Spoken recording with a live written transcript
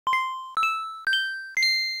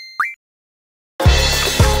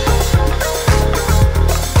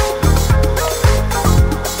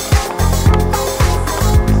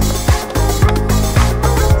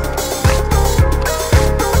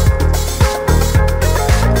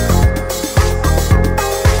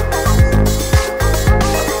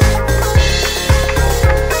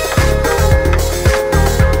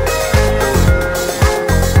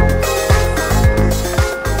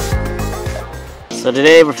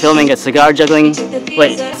today we're filming a cigar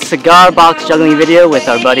box juggling video with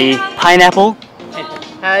our buddy Pineapple.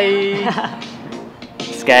 Hi.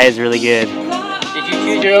 This guy is really good. Did you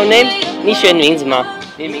choose your own name? 你选名字吗？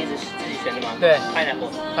你的名字是自己选的吗？对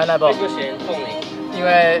 ，Pineapple。为什么选凤梨？因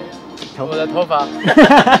为我的头发，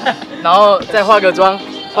然后再化个妆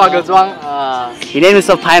啊。He named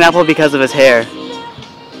himself Pineapple because of his hair.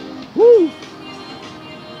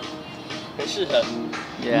 很适合。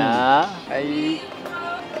Yeah.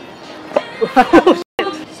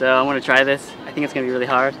 So I'm gonna try this. I think it's gonna be really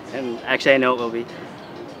hard, and actually I know it will be.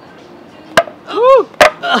 Oh,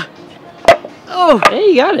 hey,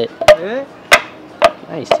 you got it. Yeah.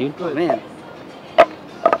 Nice, dude. Oh man.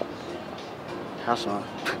 How strong?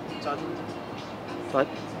 What?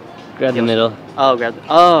 Grab the middle. Oh, grab the.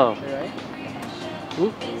 Oh.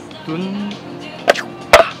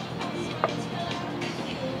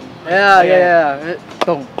 Yeah.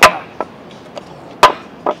 动。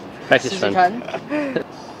 Practice 试试 run. 看。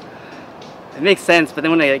 It makes sense, but then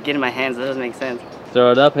when I get in my hands, it doesn't make sense.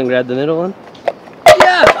 Throw it up and grab the middle one.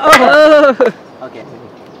 Yeah. Oh. Okay.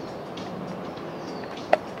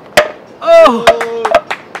 Oh.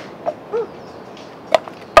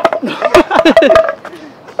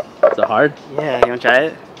 Is it hard? Yeah, you wanna try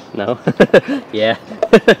it? No. Yeah.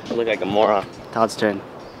 You look like a moron. Todd's turn.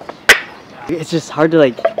 It's just hard to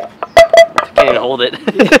like. Can't even hold it.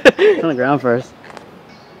 It's on the ground first.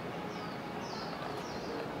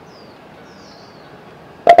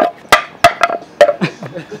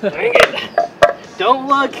 Dang it. Don't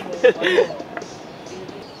look.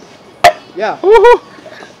 Yeah. Whoa.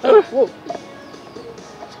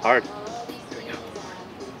 It's hard.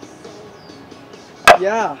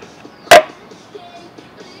 Yeah.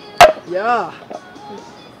 Yeah.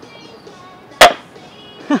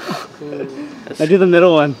 I do the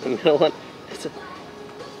middle one. The middle one.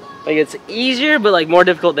 It's easier, but like more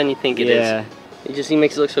difficult than you think it is. Yeah. It just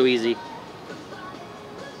makes it look so easy.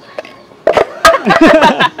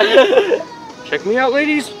 Check me out,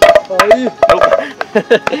 ladies. Nope.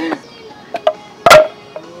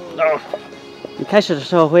 No. 你开始的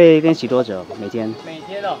时候会练习多久？每天？每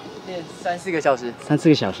天哦，练3-4个小时。 3-4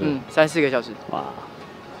个小时。3-4个小时。哇。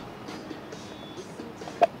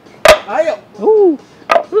哎呦。 Ooh.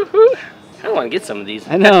 I want to get some of these.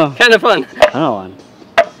 I know. Kind of fun. 很好玩。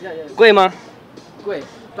贵吗？贵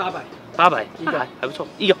，800。800。一个。还不错。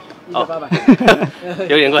一个。哦。800。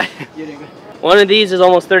有点贵。有点贵。 One of these is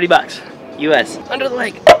almost $30 US. Under the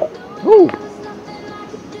leg. Ooh.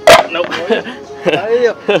 Nope.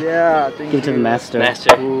 Yeah. Give it to the master.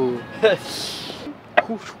 Master. Ooh.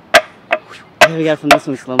 We got it from this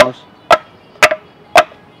one slow motion.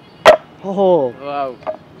 Oh. Wow.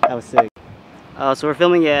 That was sick. So we're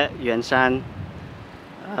filming at Yuanshan.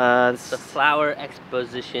 The Flower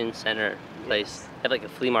Exposition Center place. They have like a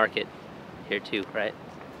flea market here too, right?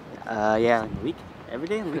 Yeah, like every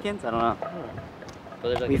day on the weekends? I don't know.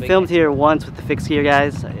 Well, like we filmed here once with the fixed gear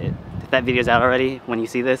guys. That video's out already when you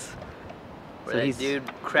see this. So that dude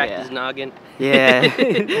cracked his noggin. Yeah.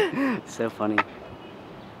 So funny.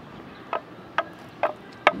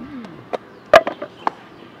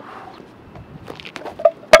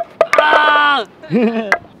 Ah!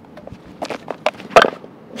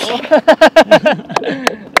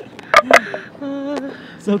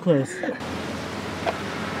 So close.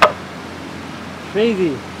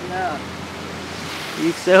 Crazy. Yeah.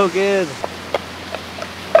 He's so good.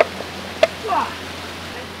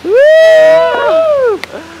 Woo!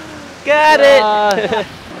 Got it!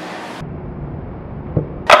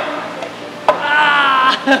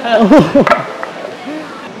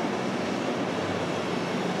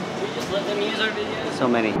 We just let them use our videos? So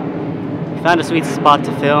many. We found a sweet spot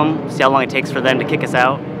to film. See how long it takes for them to kick us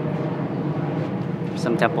out.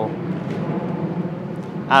 Some temple.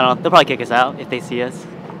 I don't know. They'll probably kick us out if they see us.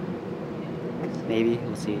 Maybe.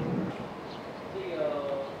 We'll see.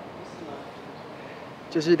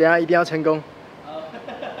 就是等一下一定要成功，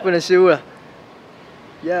不能失误了。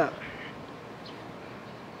Yeah。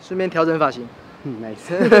顺便调整发型。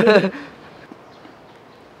Nice.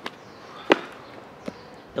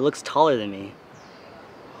 It looks taller than me.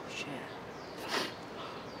 Oh shit.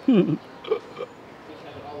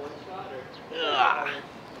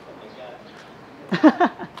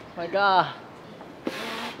 My God.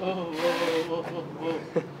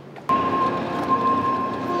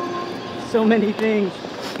 So many things.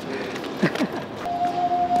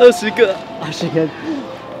 20个。20个.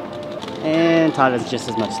 And Todd has just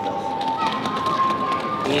as much stuff.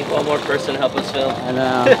 We need one more person to help us film. I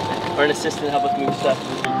know. Or an assistant to help us move stuff.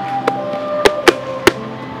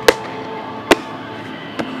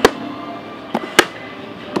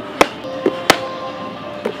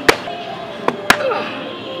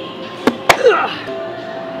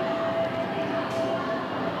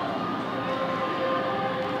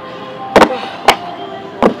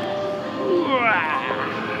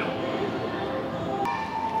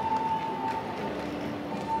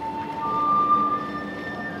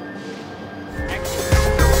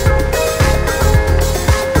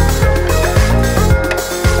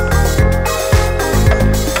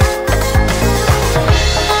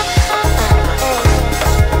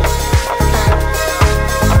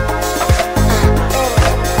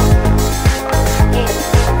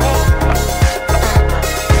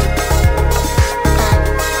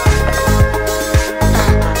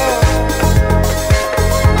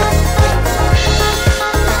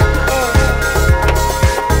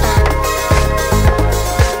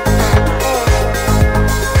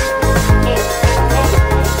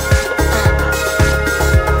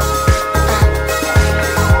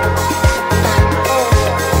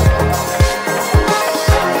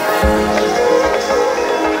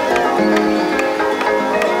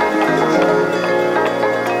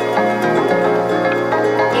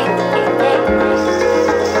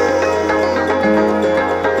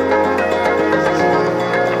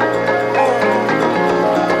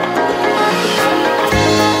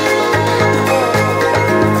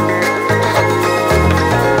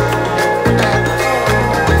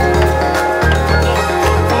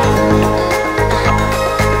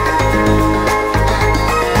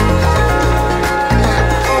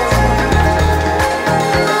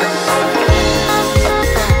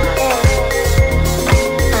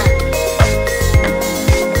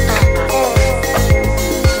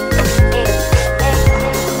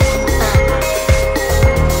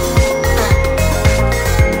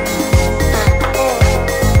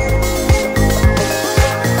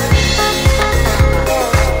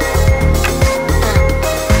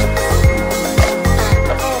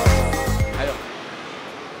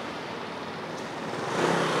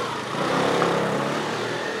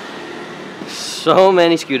 So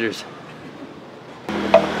many scooters.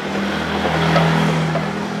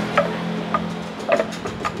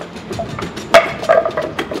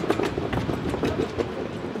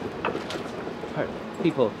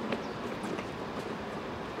 People.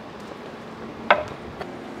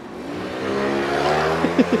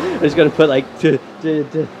 I'm just gonna put like 3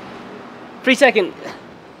 second.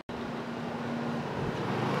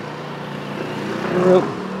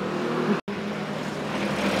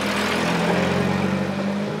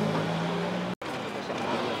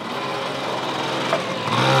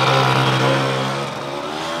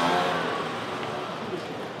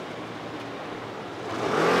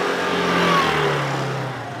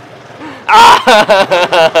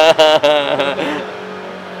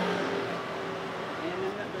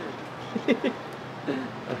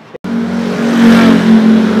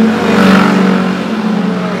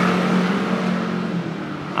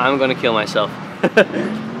 I'm gonna kill myself.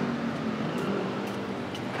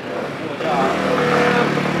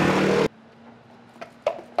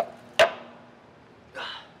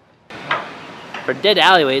 For dead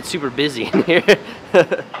alleyway, it's super busy in here.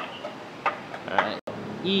 Alright.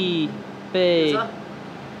 Bay.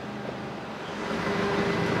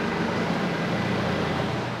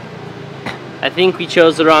 I think we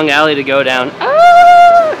chose the wrong alley to go down. Ah!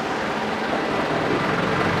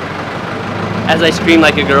 As I scream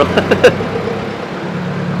like a girl.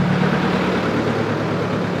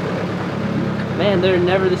 Man, there are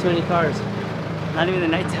never this many cars. Not even the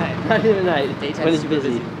nighttime. Not even at night. The daytime when is it's super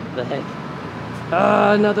busy. busy. The heck.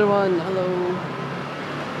 Ah, another one. Hello.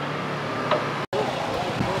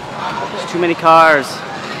 There's too many cars.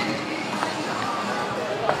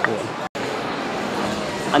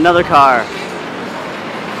 Another car.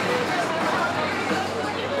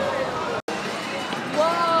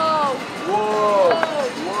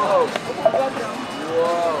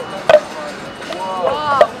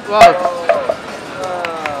 Wow.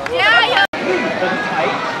 Yeah, yeah.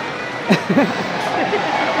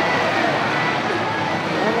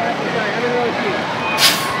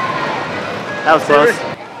 That was close.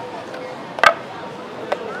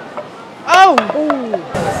 Oh!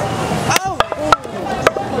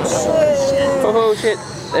 Oh shit.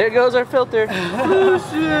 There goes our filter. Oh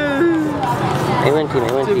shit! 没问题，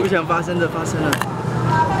没问最不题。想发生的发生了。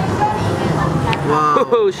哇！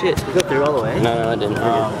 Oh shit. You go through all the way? No, no, I didn't.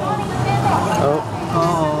 Oh.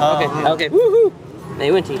 哦 Okay, okay. Woohoo.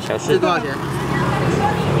 没问题，小事。这多少钱？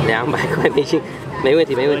 200块美金，没问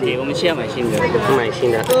题，没问题。我们现在买新的。买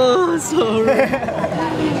新的。 sorry。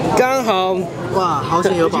刚好。哇，好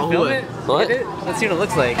险有保护欸。 What? Let's see what it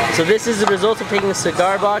looks like. So this is the result of taking the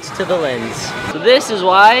cigar box to the lens. So this is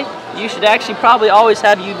why you should actually probably always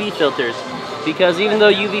have UV filters. Because even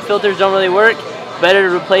though UV filters don't really work, better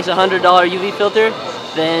to replace a $100 UV filter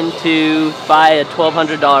than to buy a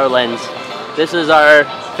 $1,200 lens. This is our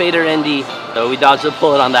fader ND, so we dodged the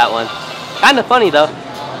bullet on that one. Kind of funny though.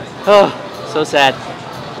 Oh, so sad.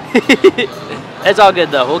 It's all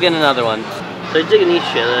good though, we'll get another one. 所以这个你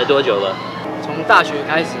学了多久了？从大学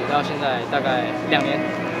开始到现在大概2年。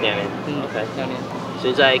2年。OK。2年。所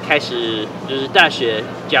以在开始就是大学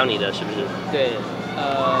教你的是不是？对，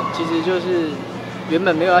其实就是原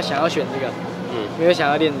本没有想要选这个，没有想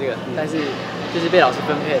要练这个，但是就是被老师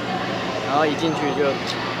分配，然后一进去就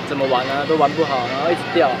怎么玩啊都玩不好，然后一直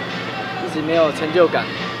掉，一直没有成就感，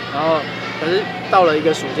然后可是到了一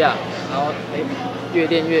个暑假，然后越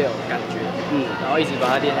练越有感觉，然后一直把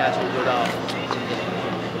它练下去，就到今天。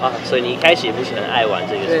啊，所以你一开始也不是很爱玩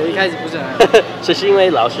这个？对，一开始不是很爱。这是因为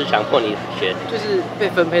老师强迫你学？就是被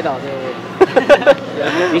分配到这个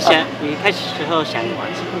位置。你开始时候想玩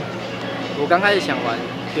什么？我刚开始想玩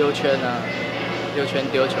丢圈啊，丢圈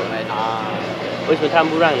丢球那种。啊，为什么他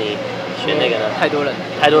们不让你选那个呢？太多人，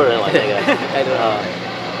太多人玩这个，太多人。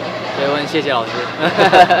所以我很谢谢老师。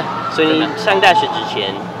所以你上大学之前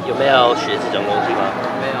有没有学这种东西吗？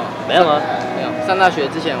没有。没有吗？没有。上大学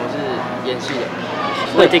之前我是演戏的。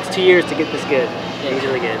So it takes 2 years to get this good. Yeah, he's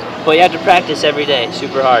really good. But you have to practice every day,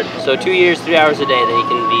 super hard. So 2 years, 3 hours a day, then you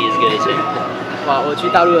can be as good as him. 哇，我去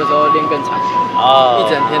大陆的时候练更长，一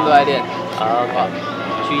整天都在练。啊，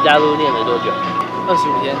去大陆练了多久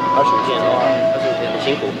？25天。25天哦，25天，很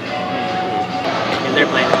辛苦。And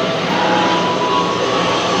they're playing.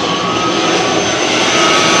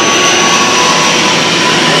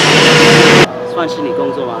 算是你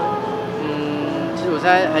工作吗？其实我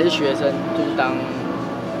现在还是学生，就是当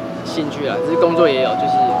兴趣啦，只是工作也有，就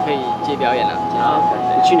是可以接表演啦。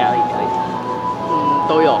你去哪里表演？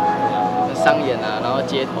都有，商演啊，然后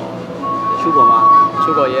街头。出国吗？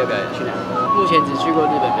出国也有表演。去哪？目前只去过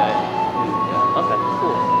日本表演。OK，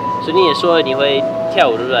 cool。所以你也说你会跳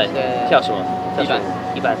舞对不对？对。跳什么？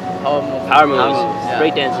一般。Power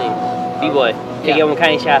moves，break dancing，b-boy，可以给我们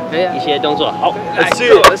看一下一些动作。好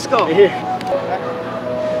 ，Let's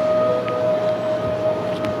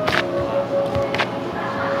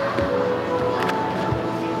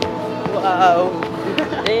go。Wow.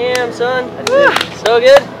 Damn, son. So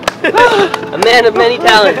good. A man of many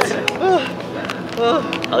talents.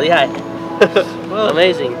 好厉害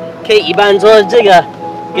 ，Amazing。可以一般做这个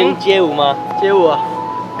跟街舞吗？街舞啊，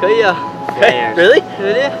可以啊。Really?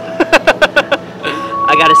 Really?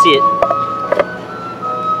 I gotta see it.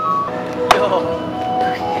 Yo.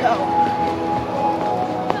 Yes.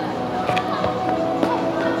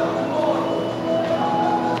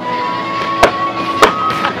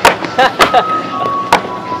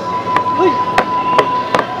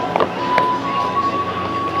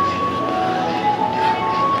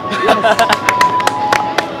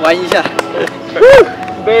 玩一下。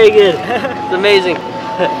Very good. It's amazing.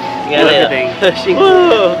 应该累了，辛苦。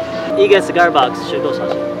一个 cigar box 是多少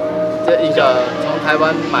钱？这一个从台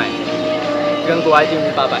湾买，跟国外订是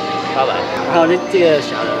800。然后这个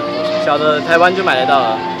小的台湾就买得到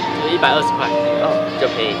了，就是120块。哦，就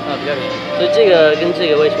便宜。比较便宜。所以这个跟这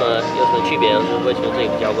个为什么有什么区别？就是为什么这个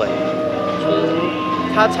比较贵？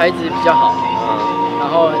它材质比较好，然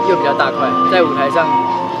后又比较大块，在舞台上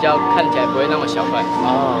比较看起来不会那么小块。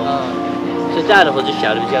所以大的或者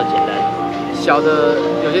小的比较简单。小的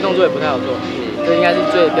有些动作也不太好做，这应该是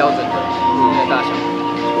最标准的那个大小。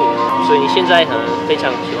所以你现在可能非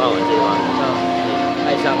常喜欢玩这个吗？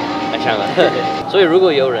爱上了。所以如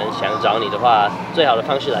果有人想找你的话，最好的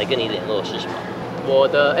方式来跟你联络是什么？我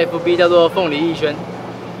的 FB 叫做凤梨奕轩，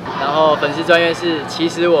然后粉丝专页是其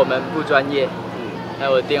实我们不专业，还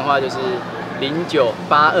有我的电话就是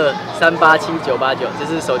0982387989，这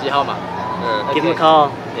是手机号码。Give him a call.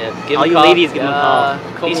 Yeah, All you ladies, give him a call.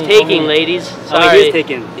 He's taking, ladies. Sorry, he's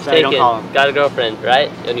taken. He's Sorry, don't taken. call him. Got a girlfriend, right?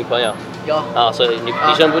 有女朋友。有。啊，所以女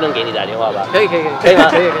生不能给你打电话吧？可以吗？可以。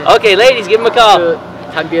Okay, ladies, give him a call. 就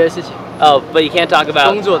谈别的事情。Oh, but you can't talk about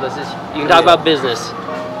工作的事情。You can talk about business,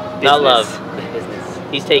 not love.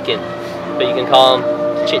 He's taken, but you can call him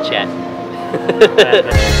chit chat.